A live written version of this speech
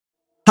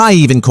Hi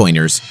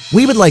EvenCoiners!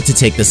 We would like to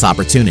take this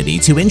opportunity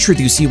to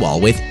introduce you all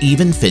with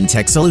Even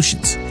Fintech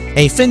Solutions,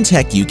 a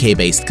fintech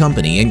UK-based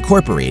company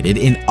incorporated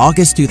in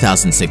August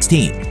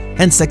 2016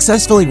 and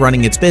successfully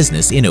running its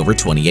business in over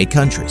 28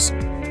 countries.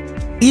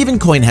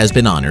 EvenCoin has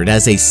been honored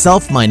as a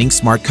self-mining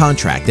smart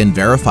contract and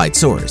verified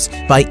source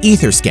by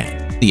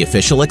EtherScan, the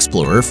official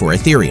explorer for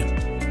Ethereum.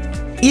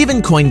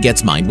 EvenCoin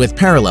gets mined with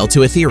parallel to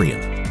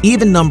Ethereum,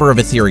 even number of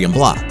Ethereum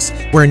blocks,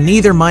 where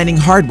neither mining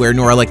hardware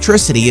nor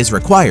electricity is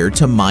required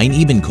to mine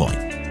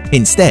EvenCoin.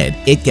 Instead,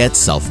 it gets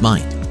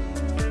self-mined.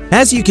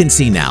 As you can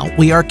see now,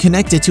 we are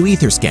connected to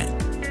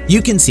EtherScan.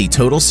 You can see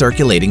total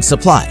circulating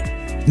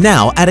supply.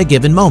 Now, at a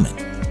given moment,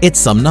 it's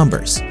some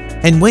numbers.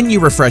 And when you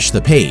refresh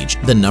the page,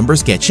 the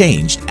numbers get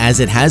changed as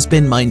it has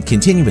been mined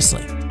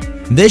continuously.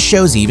 This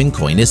shows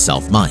EvenCoin is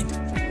self-mined.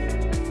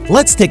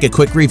 Let's take a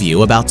quick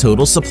review about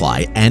total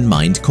supply and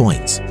mined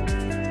coins.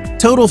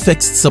 Total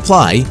fixed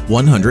supply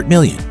 100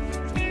 million.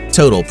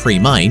 Total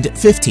pre-mined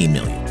 15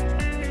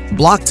 million.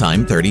 Block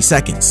time 30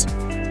 seconds.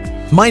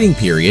 Mining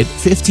period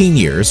 15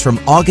 years from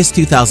August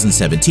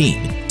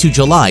 2017 to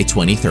July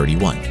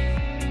 2031.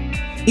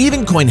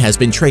 EvenCoin has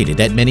been traded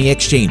at many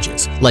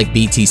exchanges like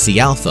BTC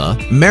Alpha,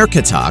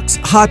 Mercatox,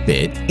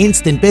 Hotbit,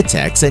 Instant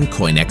Bitx, and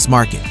CoinEx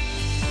Market.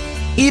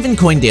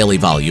 EvenCoin daily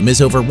volume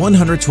is over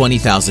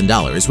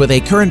 $120,000 with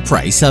a current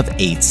price of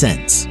 8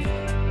 cents.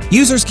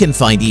 Users can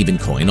find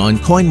EvenCoin on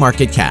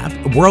CoinMarketCap,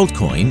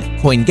 WorldCoin,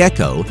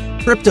 CoinGecko,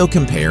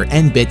 CryptoCompare,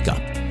 and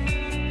BitGump.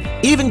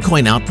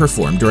 EvenCoin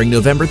outperformed during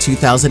November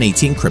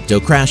 2018 crypto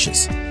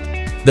crashes.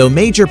 Though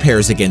major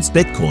pairs against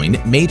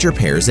Bitcoin, major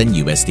pairs and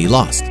USD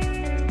lost.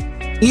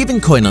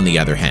 EvenCoin, on the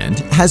other hand,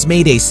 has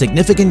made a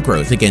significant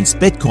growth against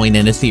Bitcoin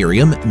and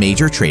Ethereum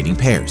major trading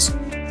pairs.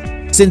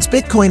 Since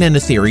Bitcoin and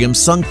Ethereum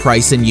sunk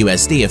price in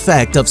USD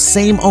effect of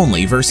same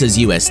only versus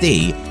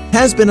USD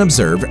has been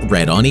observed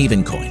red on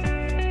EvenCoin.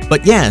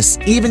 But yes,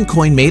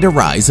 EvenCoin made a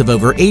rise of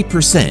over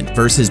 8%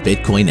 versus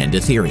Bitcoin and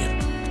Ethereum.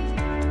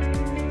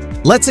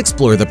 Let's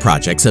explore the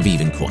projects of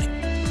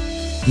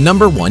EvenCoin.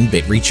 Number 1.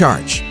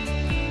 BitRecharge.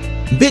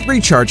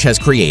 BitRecharge has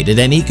created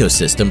an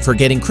ecosystem for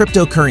getting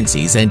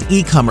cryptocurrencies and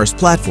e-commerce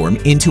platform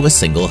into a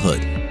single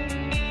hood.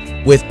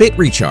 With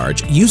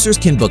BitRecharge, users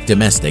can book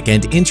domestic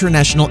and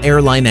international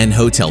airline and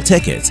hotel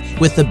tickets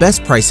with the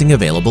best pricing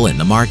available in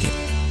the market.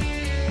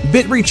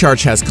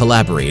 BitRecharge has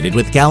collaborated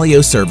with Galileo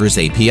Servers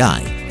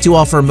API to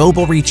offer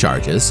mobile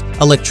recharges,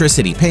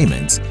 electricity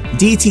payments,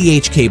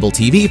 DTH cable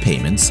TV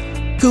payments,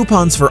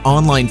 coupons for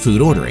online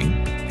food ordering,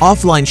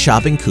 offline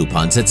shopping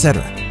coupons,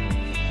 etc.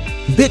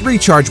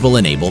 BitRecharge will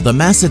enable the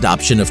mass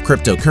adoption of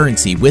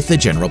cryptocurrency with the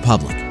general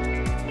public.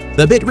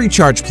 The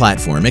BitRecharge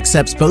platform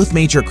accepts both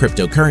major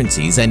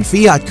cryptocurrencies and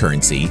fiat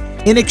currency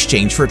in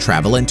exchange for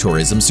travel and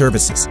tourism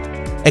services,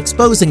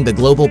 exposing the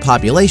global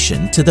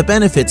population to the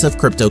benefits of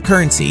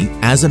cryptocurrency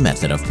as a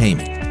method of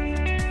payment.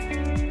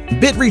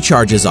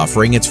 BitRecharge is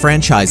offering its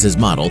franchises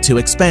model to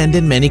expand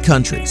in many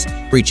countries,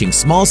 reaching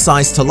small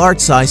size to large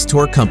size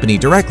tour company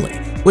directly,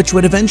 which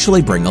would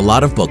eventually bring a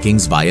lot of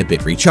bookings via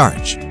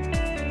BitRecharge.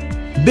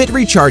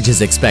 BitRecharge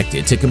is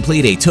expected to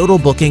complete a total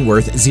booking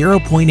worth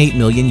 $0.8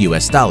 million in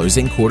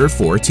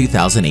Q4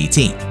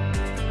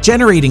 2018,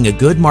 generating a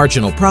good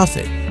marginal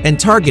profit and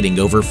targeting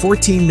over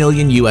 $14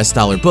 million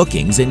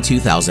bookings in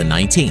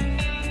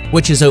 2019,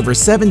 which is over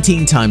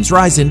 17 times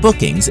rise in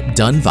bookings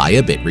done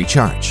via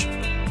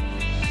BitRecharge.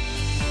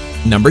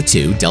 Number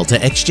 2.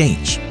 Delta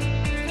Exchange.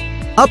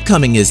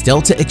 Upcoming is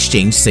Delta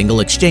Exchange Single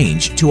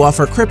Exchange to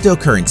offer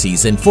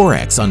cryptocurrencies and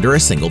Forex under a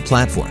single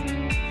platform.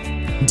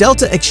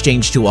 Delta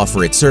Exchange to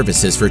offer its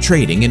services for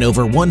trading in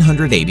over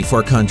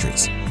 184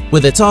 countries,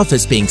 with its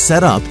office being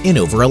set up in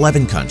over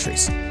 11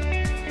 countries.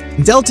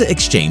 Delta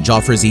Exchange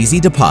offers easy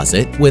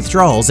deposit,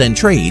 withdrawals, and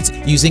trades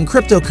using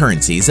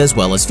cryptocurrencies as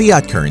well as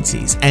fiat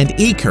currencies and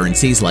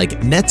e-currencies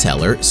like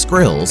Neteller,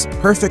 Skrills,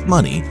 Perfect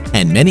Money,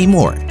 and many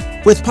more,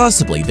 with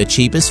possibly the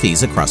cheapest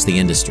fees across the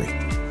industry.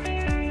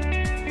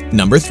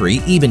 Number 3.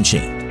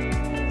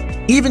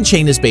 EvenChain.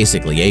 EvenChain is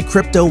basically a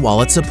crypto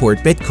wallet support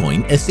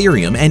Bitcoin,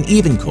 Ethereum, and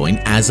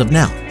EvenCoin as of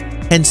now,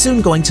 and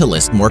soon going to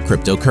list more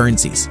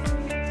cryptocurrencies.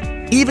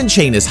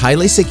 EvenChain is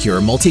highly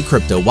secure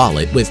multi-crypto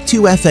wallet with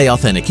 2FA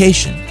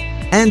authentication,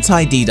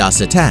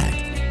 anti-DDoS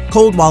attack,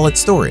 cold wallet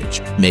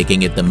storage,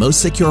 making it the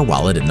most secure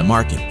wallet in the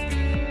market.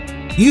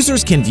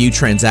 Users can view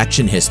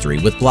transaction history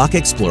with Block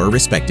Explorer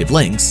respective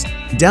links,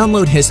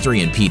 download history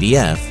in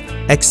PDF,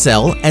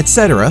 Excel,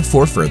 etc.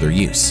 for further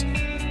use.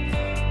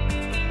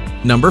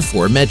 Number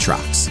 4.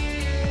 Medtrox.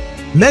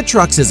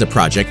 Medtrox is a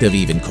project of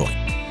EvenCoin,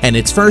 and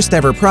its first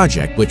ever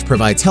project which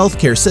provides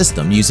healthcare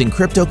system using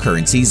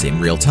cryptocurrencies in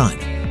real time.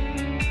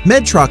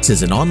 Medtrox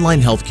is an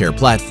online healthcare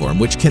platform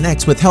which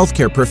connects with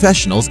healthcare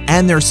professionals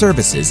and their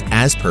services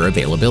as per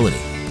availability.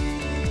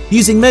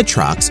 Using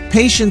Medtrox,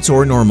 patients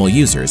or normal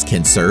users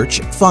can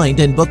search, find,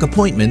 and book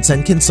appointments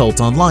and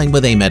consult online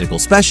with a medical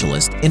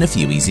specialist in a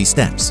few easy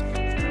steps.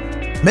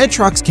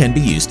 Medtrox can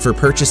be used for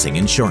purchasing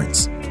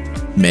insurance.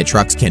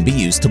 Medtrox can be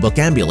used to book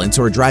ambulance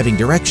or driving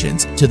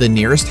directions to the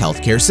nearest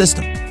healthcare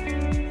system.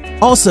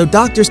 Also,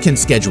 doctors can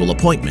schedule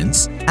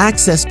appointments,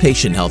 access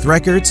patient health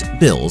records,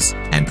 bills,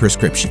 and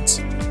prescriptions.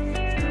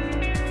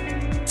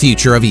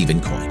 Future of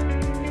EvenCoin.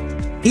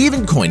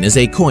 EvenCoin is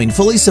a coin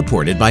fully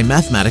supported by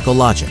mathematical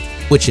logic,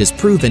 which is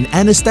proven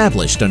and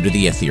established under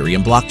the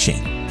Ethereum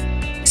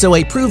blockchain. So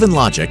a proven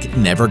logic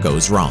never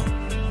goes wrong.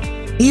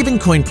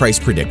 EvenCoin price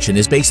prediction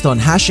is based on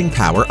hashing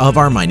power of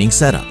our mining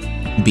setup,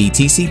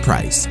 BTC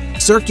price,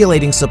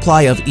 circulating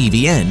supply of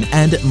EVN,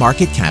 and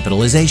market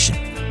capitalization.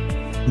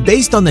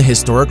 Based on the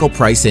historical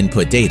price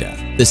input data,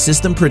 the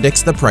system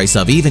predicts the price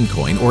of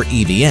EvenCoin or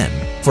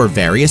EVM for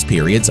various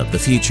periods of the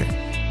future.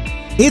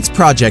 Its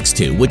projects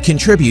too would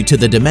contribute to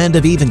the demand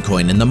of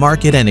EvenCoin in the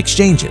market and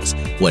exchanges.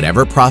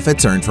 Whatever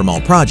profits earned from all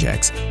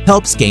projects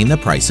helps gain the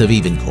price of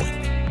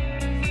EvenCoin.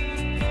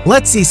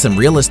 Let's see some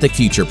realistic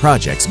future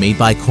projects made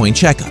by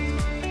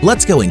CoinCheckup.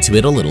 Let's go into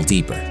it a little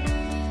deeper.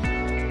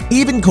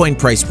 EvenCoin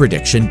price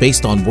prediction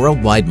based on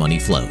worldwide money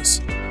flows.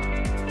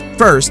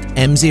 First,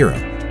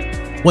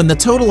 M0. When the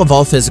total of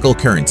all physical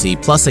currency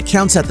plus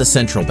accounts at the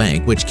central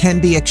bank which can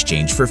be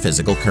exchanged for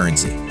physical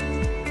currency.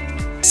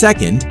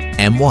 Second,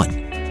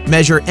 M1.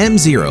 Measure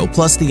M0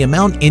 plus the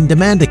amount in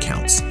demand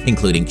accounts,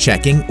 including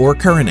checking or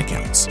current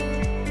accounts.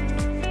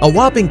 A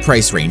whopping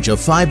price range of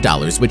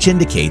 $5 which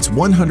indicates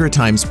 100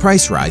 times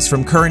price rise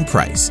from current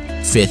price,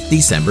 5th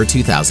December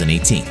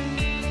 2018.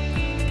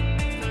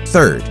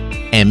 Third,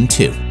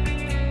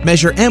 M2.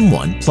 Measure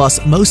M1 plus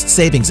most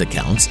savings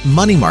accounts,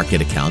 money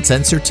market accounts,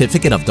 and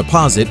certificate of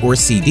deposit or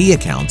CD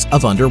accounts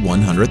of under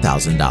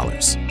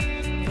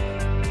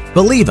 $100,000.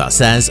 Believe us,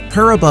 as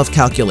per above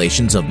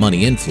calculations of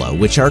money inflow,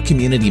 which our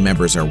community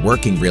members are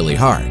working really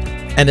hard,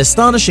 an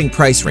astonishing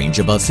price range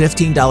above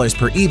 $15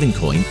 per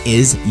EvenCoin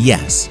is,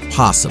 yes,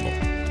 possible.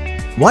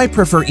 Why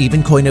prefer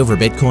EvenCoin over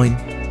Bitcoin?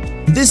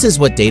 This is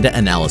what data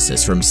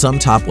analysis from some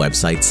top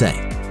websites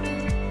say.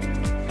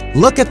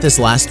 Look at this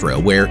last row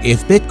where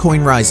if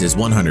Bitcoin rises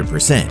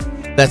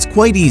 100%, that's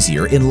quite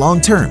easier in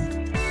long term.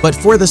 But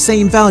for the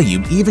same value,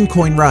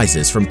 EvenCoin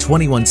rises from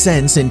 21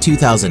 cents in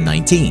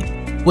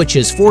 2019, which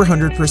is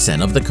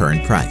 400% of the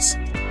current price.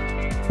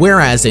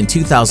 Whereas in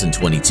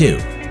 2022,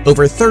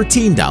 over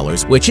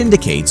 $13, which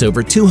indicates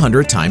over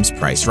 200 times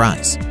price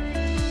rise.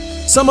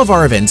 Some of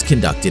our events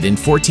conducted in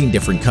 14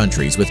 different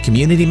countries with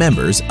community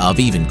members of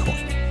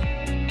EvenCoin.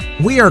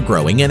 We are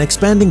growing and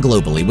expanding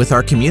globally with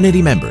our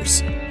community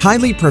members,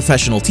 highly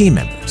professional team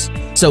members,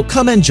 so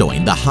come and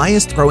join the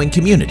highest growing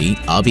community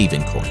of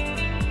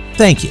EvenCoin.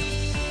 Thank you.